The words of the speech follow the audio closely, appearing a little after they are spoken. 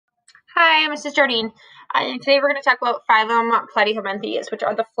Hi, I'm Mrs. Jardine. And today we're going to talk about phylum Platyhelminthes, which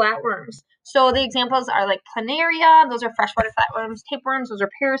are the flatworms. So the examples are like planaria, those are freshwater flatworms, tapeworms, those are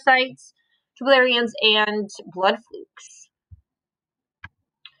parasites, tubularians, and blood flukes.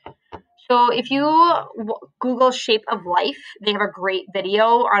 So if you Google shape of life, they have a great video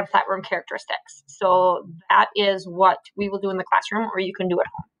on flatworm characteristics. So that is what we will do in the classroom, or you can do at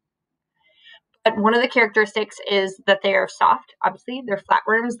home. But one of the characteristics is that they are soft. Obviously, they're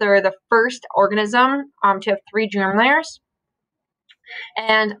flatworms. They're the first organism to have 3 germ layers.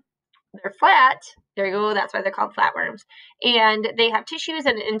 And they're flat. There you go. That's why they're called flatworms. And they have tissues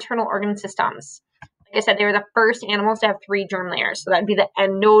and internal organ systems. Like I said, they were the first animals to have 3 germ layers. So that'd be the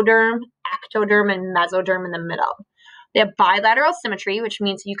endoderm, ectoderm, and mesoderm in the middle. They have bilateral symmetry, which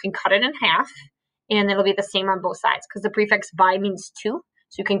means you can cut it in half, and it'll be the same on both sides because the prefix bi means 2.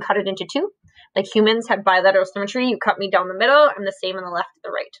 So you can cut it into 2. Like humans have bilateral symmetry. You cut me down the middle. I'm the same on the left and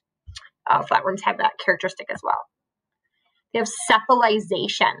the right. Flatworms have that characteristic as well. They have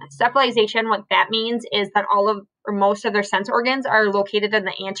cephalization. Cephalization, what that means is that all of or most of their sense organs are located in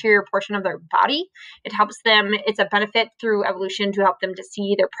the anterior portion of their body. It helps them, it's a benefit through evolution to help them to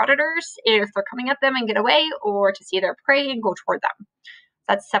see their predators if they're coming at them and get away, or to see their prey and go toward them.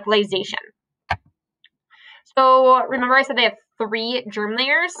 That's cephalization. So remember I said they have 3 germ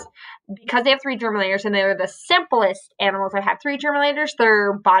layers? Because they have 3 germ layers and they're the simplest animals that have 3 germ layers,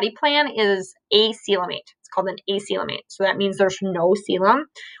 their body plan is acoelomate. It's called an acoelomate. So that means there's no coelom,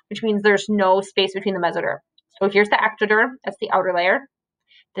 which means there's no space between the mesoderm. So here's the ectoderm, that's the outer layer.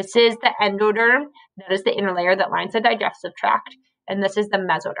 This is the endoderm, that is the inner layer that lines the digestive tract. And this is the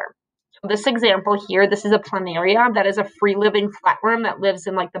mesoderm. So this example here, this is a planaria, that is a free-living flatworm that lives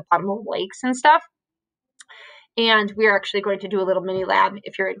in like the bottom of lakes and stuff. And we're actually going to do a little mini lab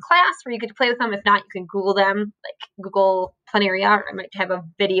if you're in class where you get to play with them. If not, you can Google them, like Google planaria. I might have a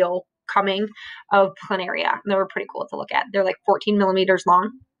video coming of planaria. And they were pretty cool to look at. They're like 14 millimeters long.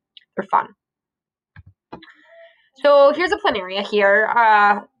 They're fun. So here's a planaria here.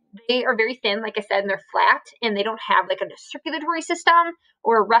 They are very thin, like I said, and they're flat, and they don't have like a circulatory system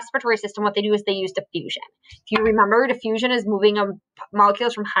or a respiratory system. What they do is they use diffusion. If you remember, diffusion is moving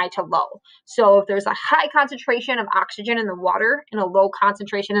molecules from high to low. So if there's a high concentration of oxygen in the water and a low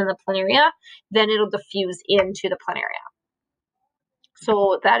concentration in the planaria, then it'll diffuse into the planaria.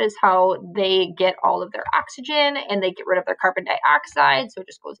 So that is how they get all of their oxygen, and they get rid of their carbon dioxide, so it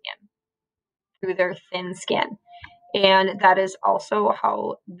just goes in through their thin skin. And that is also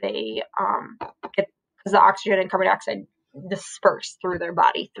how they get, because the oxygen and carbon dioxide disperse through their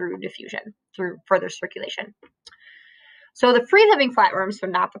body through diffusion, through further circulation. So the free-living flatworms, so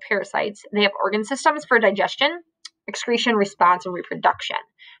not the parasites, they have organ systems for digestion, excretion, response, and reproduction.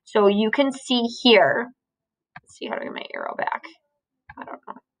 So you can see here, let's see how to get my arrow back. I don't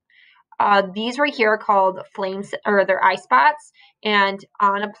know. These right here are called flames, or they're eye spots, and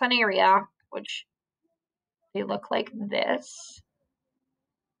on a planaria, which they look like this.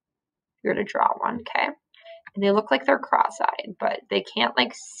 You're to draw one, okay? And they look like they're cross-eyed, but they can't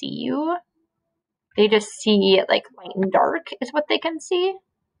like see you. They just see like light and dark is what they can see.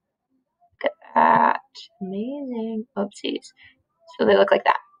 Look at that. Amazing. Oopsies. So they look like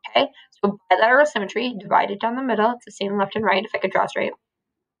that, okay? So bilateral symmetry, divided down the middle. It's the same left and right if I could draw straight.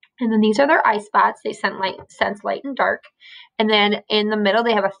 And then these are their eye spots. They sense light and dark. And then in the middle,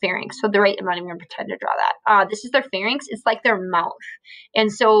 they have a pharynx. So the right, I'm not even going to pretend to draw that. This is their pharynx. It's like their mouth.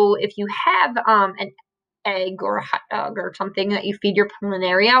 And so if you have an egg or a hot dog or something that you feed your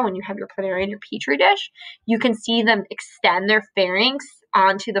planaria, when you have your planaria in your petri dish, you can see them extend their pharynx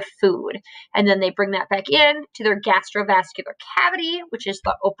onto the food. And then they bring that back in to their gastrovascular cavity, which is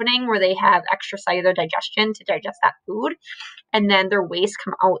the opening where they have extracellular digestion to digest that food. And then their waste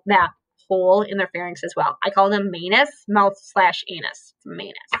come out that hole in their pharynx as well. I call them manus, mouth/anus. It's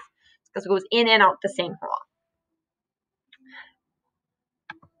manus because it goes in and out the same hole.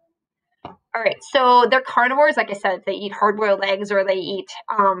 All right, so they're carnivores. Like I said, they eat hard-boiled eggs or they eat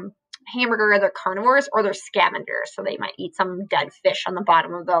hamburger. They're carnivores or they're scavengers. So they might eat some dead fish on the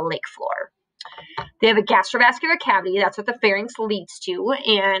bottom of the lake floor. They have a gastrovascular cavity. That's what the pharynx leads to.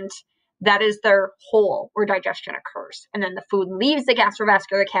 And that is their hole where digestion occurs. And then the food leaves the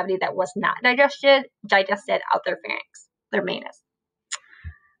gastrovascular cavity that was not digested out their pharynx, their manus.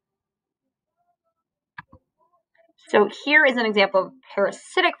 So here is an example of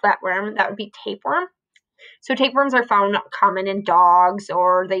parasitic flatworm. That would be tapeworm. So tapeworms are found common in dogs,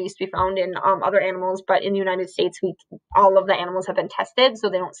 or they used to be found in other animals, but in the United States, all of the animals have been tested, so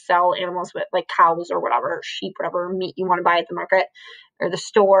they don't sell animals with like cows or whatever, sheep, whatever meat you want to buy at the market or the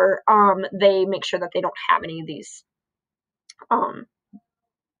store. They make sure that they don't have any of these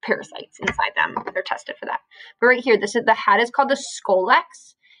parasites inside them. They're tested for that. But right here, the head is called the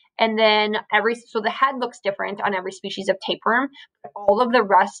scolex. And then so the head looks different on every species of tapeworm, but all of the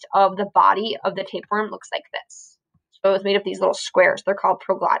rest of the body of the tapeworm looks like this. So it's made of these little squares. They're called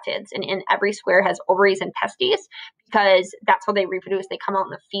proglottids. And in every square has ovaries and testes because that's how they reproduce. They come out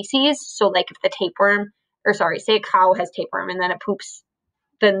in the feces. So like if the tapeworm, or sorry, say a cow has tapeworm and then it poops,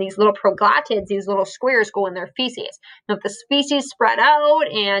 then these little proglottids, these little squares go in their feces. Now, if the feces spread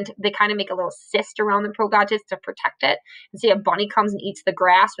out and they kind of make a little cyst around the proglottids to protect it, and say a bunny comes and eats the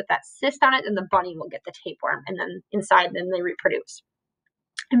grass with that cyst on it, then the bunny will get the tapeworm, and then inside, then they reproduce.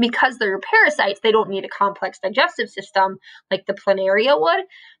 And because they're parasites, they don't need a complex digestive system like the planaria would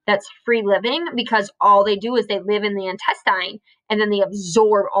that's free living, because all they do is they live in the intestine, and then they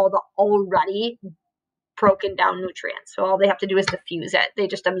absorb all the already broken down nutrients. So all they have to do is diffuse it. They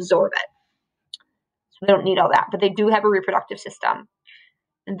just absorb it. So they don't need all that, but they do have a reproductive system.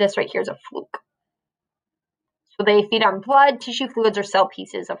 And this right here is a fluke. So they feed on blood, tissue fluids, or cell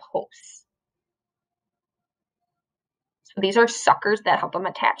pieces of hosts. So these are suckers that help them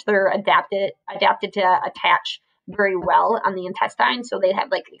attach. They're adapted to attach very well on the intestine. So they have,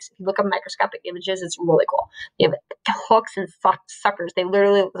 like, if you look at microscopic images, it's really cool. They have hooks and suckers. They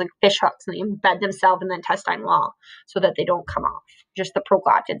literally look like fish hooks, and they embed themselves in the intestine wall so that they don't come off. Just the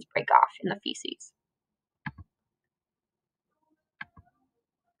proglottids break off in the feces.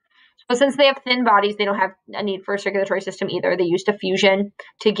 So since they have thin bodies, they don't have a need for a circulatory system either. They use diffusion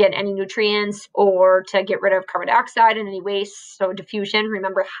to get any nutrients or to get rid of carbon dioxide and any waste. So diffusion,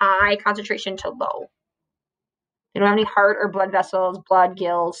 remember, high concentration to low. They don't have any heart or blood vessels, blood,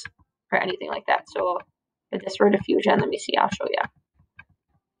 gills, or anything like that. So if this were diffusion, let me see, I'll show you.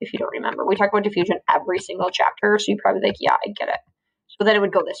 If you don't remember, we talk about diffusion every single chapter, so you probably think, yeah, I get it. So then it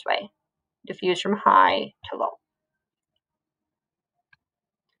would go this way. Diffuse from high to low.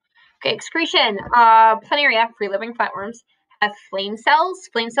 Okay, excretion. Planaria, free-living flatworms, have flame cells.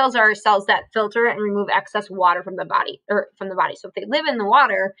 Flame cells are cells that filter and remove excess water from the body. So if they live in the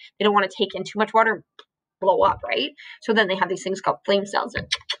water, they don't want to take in too much water, blow up, right? So then they have these things called flame cells that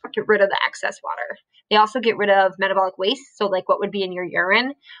get rid of the excess water. They also get rid of metabolic waste. So like what would be in your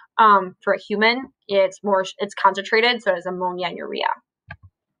urine, for a human, it's concentrated, so it's ammonia and urea.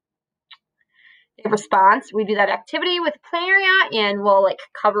 The response, we do that activity with planaria, and we'll like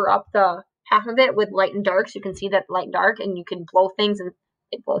cover up the half of it with light and dark, so you can see that light and dark, and you can blow things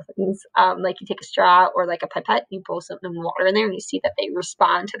like you take a straw or like a pipette, you blow something water in there, and you see that they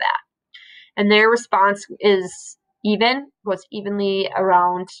respond to that. And their response is goes evenly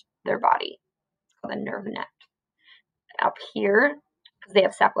around their body. It's called a nerve net. Up here, because they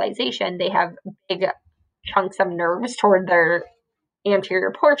have cephalization, they have big chunks of nerves toward their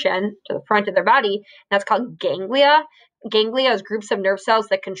anterior portion to the front of their body. That's called ganglia. Ganglia is groups of nerve cells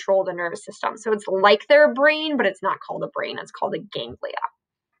that control the nervous system. So it's like their brain, but it's not called a brain. It's called a ganglia.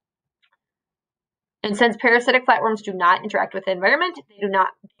 And since parasitic flatworms do not interact with the environment, they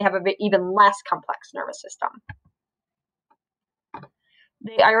have an even less complex nervous system.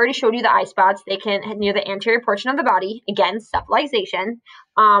 I already showed you the eye spots. They can, near the anterior portion of the body, again, cephalization,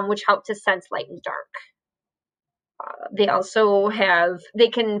 which help to sense light and dark. They also they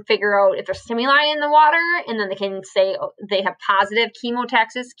can figure out if there's stimuli in the water, and then they can say they have positive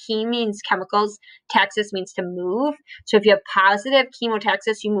chemotaxis. Chem means chemicals, taxis means to move. So if you have positive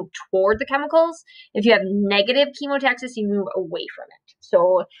chemotaxis, you move toward the chemicals. If you have negative chemotaxis, you move away from it.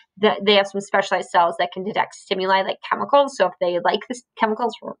 So they have some specialized cells that can detect stimuli like chemicals. So if they like the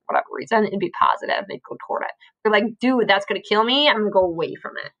chemicals for whatever reason, it'd be positive. They'd go toward it. They're like, dude, that's going to kill me. I'm going to go away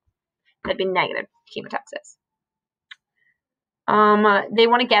from it. That'd be negative chemotaxis. They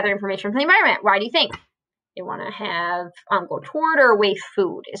want to gather information from the environment. Why do you think? They want to have go toward or away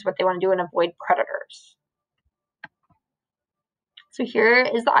food is what they want to do and avoid predators. So here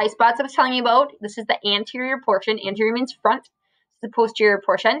is the eye spots I was telling you about. This is the anterior portion. Anterior means front. The posterior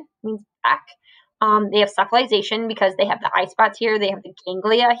portion means back. They have cephalization because they have the eye spots here. They have the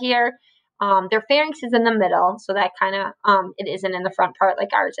ganglia here. Their pharynx is in the middle, so that kind of it isn't in the front part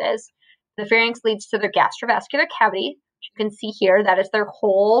like ours is. The pharynx leads to their gastrovascular cavity. You can see here that is their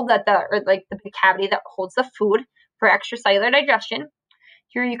hole the big cavity that holds the food for extracellular digestion.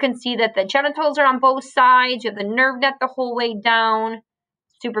 Here you can see that the genitals are on both sides. You have the nerve net the whole way down.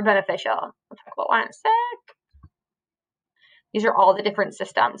 Super beneficial. We'll talk about one in a sec. These are all the different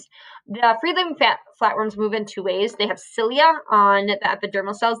systems. The free-living flatworms move in two ways. They have cilia on the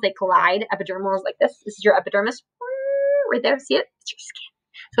epidermal cells. They collide. Epidermal is like this. This is your epidermis. Right there. See it? It's your skin.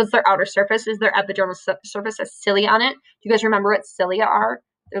 So it's their outer surface. Is their epidermal surface has cilia on it. Do you guys remember what cilia are?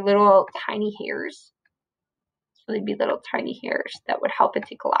 They're little tiny hairs. So they'd be little tiny hairs that would help it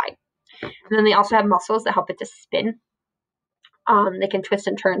to glide. And then they also have muscles that help it to spin. They can twist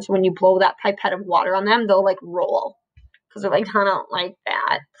and turn. So when you blow that pipette of water on them, they'll like roll. Because they're like, I don't like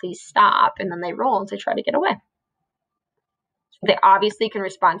that. Please stop. And then they roll and they try to get away. So they obviously can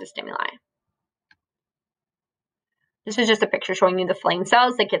respond to stimuli. This is just a picture showing you the flame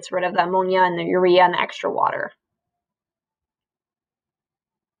cells that gets rid of the ammonia and the urea and the extra water.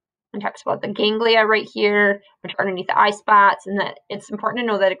 It talks about the ganglia right here, which are underneath the eye spots, and that it's important to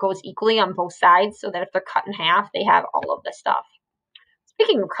know that it goes equally on both sides so that if they're cut in half, they have all of this stuff.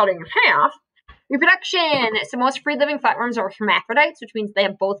 Speaking of cutting in half, reproduction. So most free-living flatworms are hermaphrodites, which means they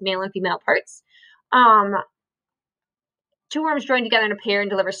have both male and female parts. Two worms join together in a pair and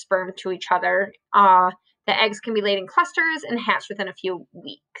deliver sperm to each other. The eggs can be laid in clusters and hatched within a few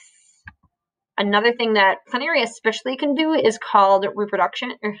weeks. Another thing that planaria especially can do is called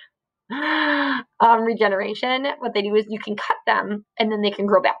reproduction, regeneration. What they do is you can cut them and then they can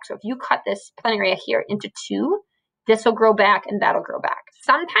grow back. So if you cut this planaria here into 2, this will grow back and that'll grow back.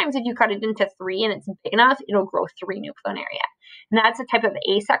 Sometimes if you cut it into 3 and it's big enough, it'll grow 3 new planaria. And that's a type of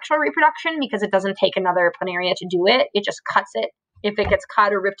asexual reproduction because it doesn't take another planaria to do it. It just cuts it. If it gets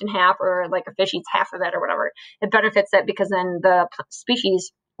cut or ripped in half, or like a fish eats half of it or whatever, it benefits it because then the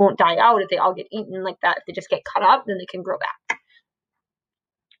species won't die out if they all get eaten like that. If they just get cut up, then they can grow back.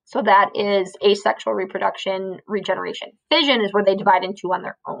 So that is asexual reproduction, regeneration. Fission is where they divide in 2 on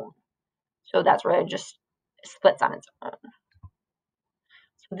their own. So that's where it just splits on its own.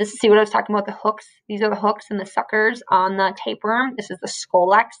 So this is, see what I was talking about, the hooks. These are the hooks and the suckers on the tapeworm. This is the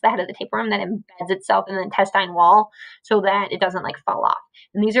scolex, the head of the tapeworm that embeds itself in the intestine wall so that it doesn't like fall off.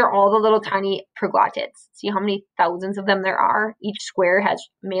 And these are all the little tiny proglottids. See how many thousands of them there are? Each square has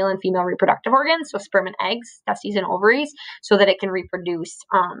male and female reproductive organs, so sperm and eggs, testes and ovaries, so that it can reproduce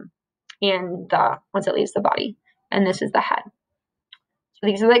once it leaves the body. And this is the head. So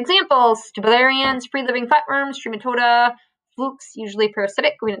these are the examples: stubularians, free-living flatworms, trematoda, flukes, usually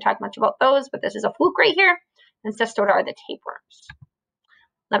parasitic. We didn't talk much about those, but this is a fluke right here. And cestoda are the tapeworms.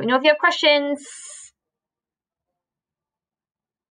 Let me know if you have questions.